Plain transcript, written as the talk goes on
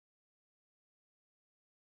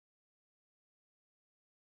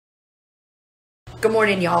Good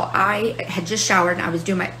morning, y'all. I had just showered and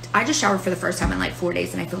I just showered for the first time in like 4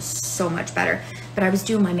 days and I feel so much better. But I was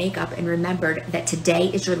doing my makeup and remembered that today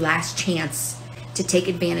is your last chance to take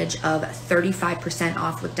advantage of 35%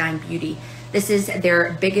 off with Dime Beauty. This is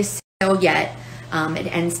their biggest sale yet.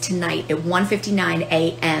 It ends tonight at 1:59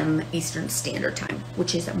 a.m. Eastern Standard Time,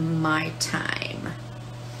 which is my time.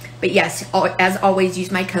 But yes, as always,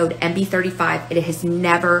 use my code MB35. It has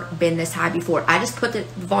never been this high before. I just put the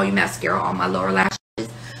volume mascara on my lower lashes.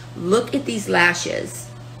 Look at these lashes.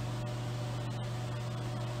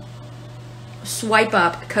 Swipe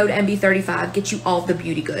up, code MB35, get you all the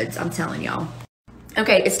beauty goods, I'm telling y'all.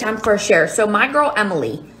 Okay, it's time for a share. So my girl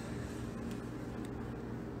Emily,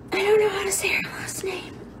 I don't know how to say her last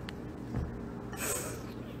name.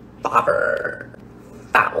 Favre.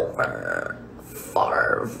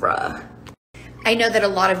 I know that a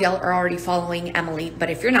lot of y'all are already following Emily, but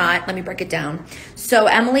if you're not, let me break it down. So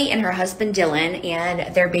Emily and her husband Dylan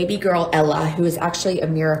and their baby girl Ella, who is actually a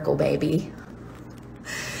miracle baby,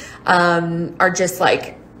 are just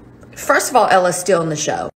like, first of all, Ella's still in the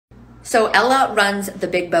show. So Ella runs the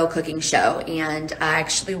Big Bow cooking show, and I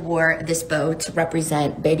actually wore this bow to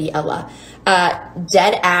represent baby Ella.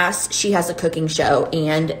 Dead ass, she has a cooking show,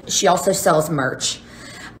 and she also sells merch.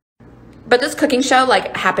 But this cooking show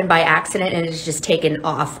like happened by accident and it's just taken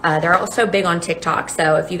off. They're also big on TikTok.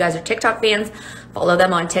 So if you guys are TikTok fans, follow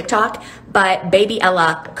them on TikTok. But baby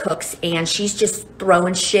Ella cooks and she's just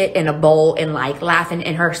throwing shit in a bowl and like laughing.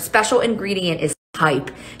 And her special ingredient is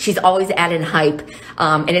hype. She's always adding hype.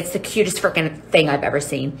 And it's the cutest freaking thing I've ever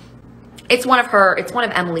seen. It's one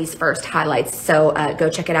of Emily's first highlights. So go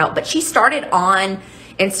check it out. But she started on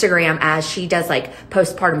Instagram as she does like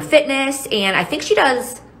postpartum fitness. And I think she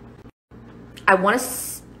does, I want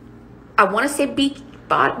to say beach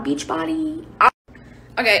body.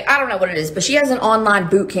 Okay, I don't know what it is, but she has an online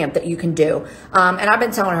boot camp that you can do. And I've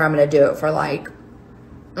been telling her I'm going to do it for like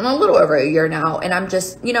a little over a year now. And I'm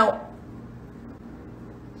just, you know,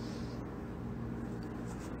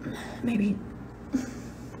 maybe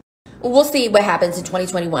we'll see what happens in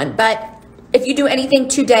 2021. But if you do anything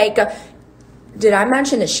today, go. Did I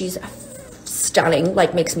mention that she's stunning?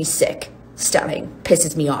 Like makes me sick. Stunning.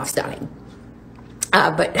 Pisses me off. Stunning.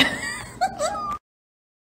 But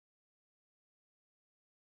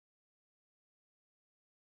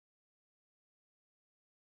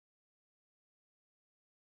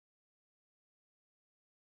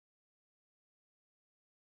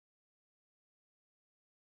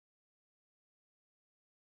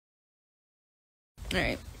all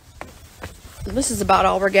right, this is about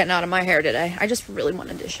all we're getting out of my hair today. I just really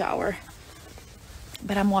wanted to shower,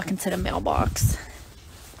 but I'm walking to the mailbox.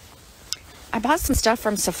 I bought some stuff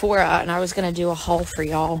from Sephora and I was going to do a haul for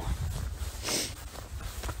y'all.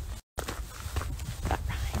 That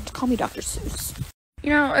rhymed. Call me Dr. Seuss. You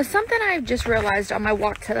know, it's something I've just realized on my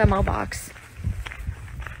walk to the mailbox.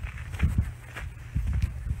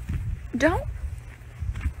 Don't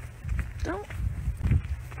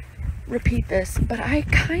repeat this, but I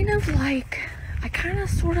kind of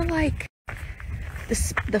sort of like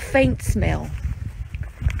the faint smell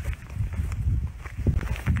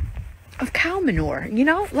of cow manure, you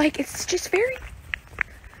know, like it's just very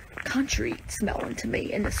country smelling to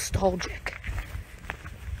me and nostalgic.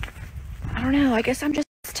 I don't know, I guess I'm just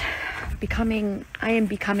I am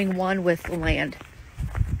becoming one with the land.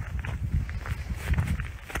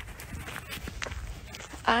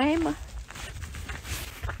 I'm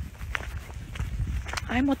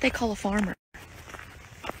what they call a farmer.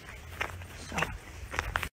 So,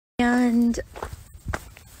 and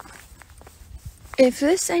if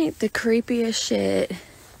this ain't the creepiest shit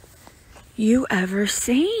you ever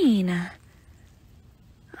seen,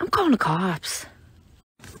 I'm calling the cops.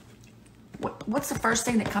 What's the first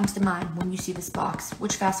thing that comes to mind when you see this box?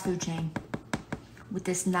 Which fast food chain? With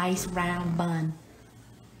this nice round bun.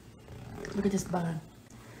 Look at this bun.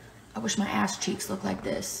 I wish my ass cheeks looked like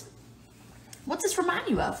this. What's this remind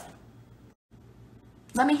you of?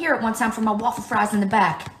 Let me hear it one time from my waffle fries in the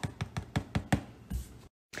back.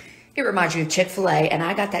 It reminds you of Chick-fil-A, and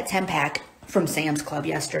I got that 10-pack from Sam's Club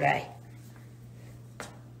yesterday.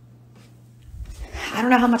 I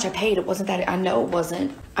don't know how much I paid. It wasn't that, I know it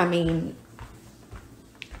wasn't. I mean,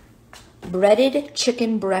 breaded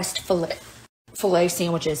chicken breast filet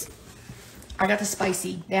sandwiches. I got the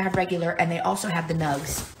spicy, they have regular, and they also have the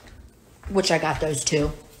nugs, which I got those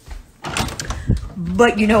too.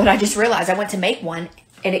 But you know what I just realized? I went to make one,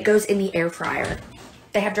 and it goes in the air fryer.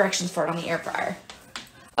 They have directions for it on the air fryer.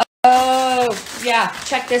 Oh, yeah,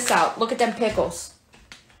 check this out. Look at them pickles.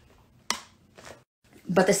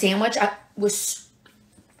 But the sandwich was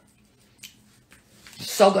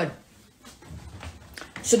so good.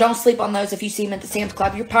 So don't sleep on those if you see them at the Sam's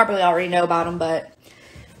Club. You probably already know about them, but...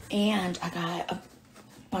 And I got a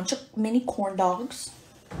bunch of mini corn dogs.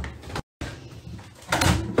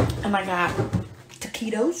 And I got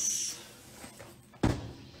taquitos. I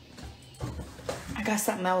got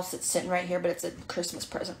something else that's sitting right here, but it's a Christmas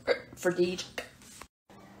present for Deej.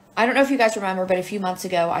 I don't know if you guys remember, but a few months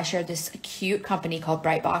ago, I shared this cute company called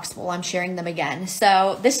Brightbox. Well, I'm sharing them again.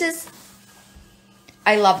 So this is,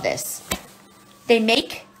 I love this. They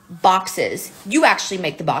make boxes. You actually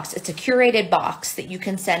make the box. It's a curated box that you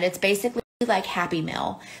can send. It's basically like Happy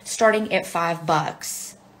Meal, starting at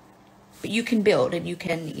 $5. But you can build and you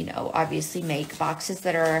can, you know, obviously make boxes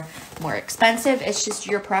that are more expensive. It's just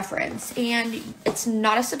your preference. And it's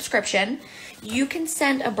not a subscription. You can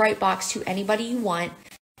send a Brightbox to anybody you want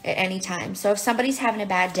at any time. So if somebody's having a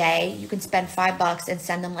bad day, you can spend $5 and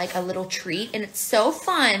send them like a little treat. And it's so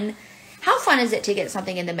fun. How fun is it to get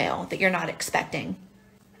something in the mail that you're not expecting?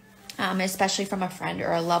 Especially from a friend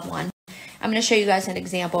or a loved one. I'm going to show you guys an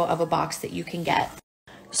example of a box that you can get.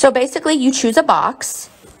 So basically you choose a box,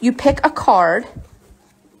 you pick a card,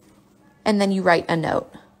 and then you write a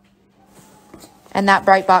note. And that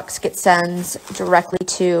Brightbox gets sent directly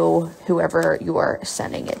to whoever you are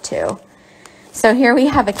sending it to. So here we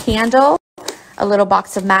have a candle, a little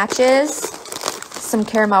box of matches, some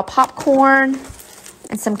caramel popcorn,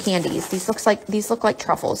 and some candies. These look like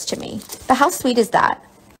truffles to me. But how sweet is that?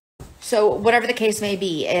 So whatever the case may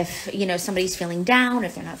be, if, you know, somebody's feeling down,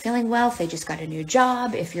 if they're not feeling well, if they just got a new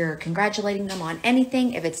job, if you're congratulating them on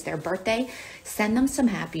anything, if it's their birthday, send them some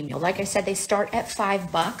Happy Meal. Like I said, they start at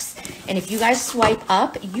 $5. And if you guys swipe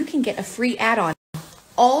up, you can get a free add-on.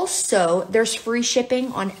 Also, there's free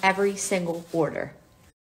shipping on every single order.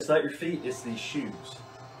 It's not your feet, it's these shoes.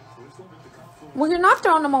 Well, you're not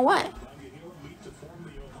throwing them away.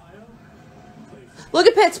 Look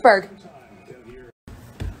at Pittsburgh.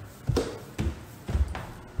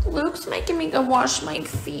 Luke's making me go wash my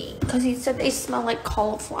feet because he said they smell like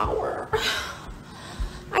cauliflower.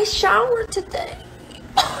 I showered today.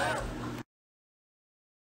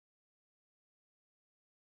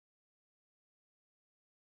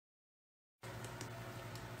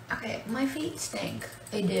 Okay, my feet stink.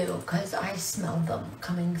 They do because I smelled them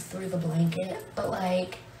coming through the blanket. But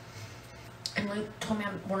like, and Luke told me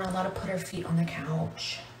we're not allowed to put our feet on the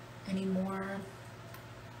couch anymore.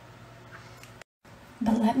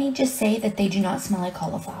 But let me just say that they do not smell like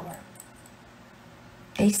cauliflower.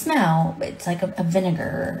 They smell, it's like a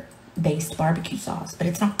vinegar-based barbecue sauce, but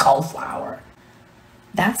it's not cauliflower.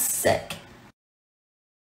 That's sick.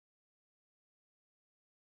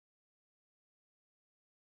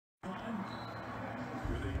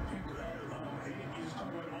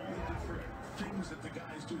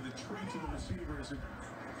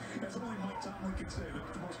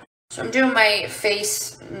 So I'm doing my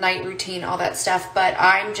face night routine, all that stuff, but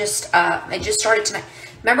I'm just, I just started tonight.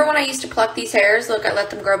 Remember when I used to pluck these hairs? Look, I let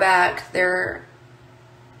them grow back. They're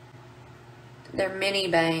mini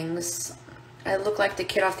bangs. I look like the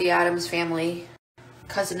kid off the Addams Family,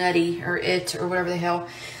 Cousin Eddie, or It, or whatever the hell.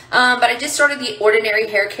 But I just started the Ordinary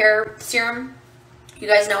Hair Care Serum. You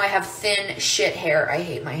guys know I have thin shit hair. I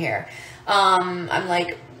hate my hair. I'm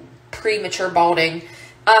like premature balding.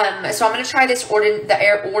 So I'm going to try this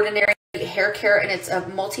Ordinary Hair Care, and it's a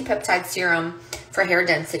multi-peptide serum for hair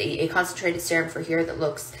density, a concentrated serum for hair that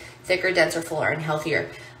looks thicker, denser, fuller, and healthier.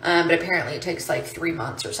 But apparently it takes like 3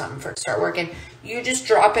 months or something for it to start working. You just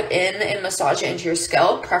drop it in and massage it into your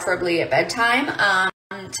scalp, preferably at bedtime.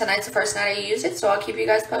 Tonight's the first night I use it, so I'll keep you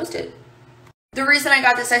guys posted. The reason I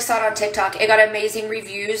got this, I saw it on TikTok. It got amazing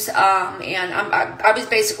reviews, and I was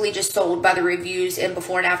basically just sold by the reviews and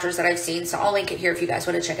before and afters that I've seen. So I'll link it here if you guys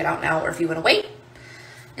want to check it out now, or if you want to wait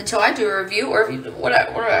until I do a review, or if you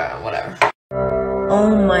whatever.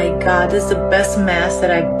 Oh my God, this is the best mask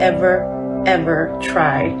that I've ever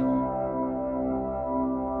tried.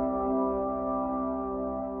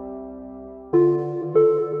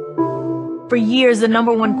 For years, the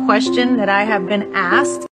 #1 question that I have been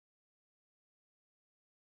asked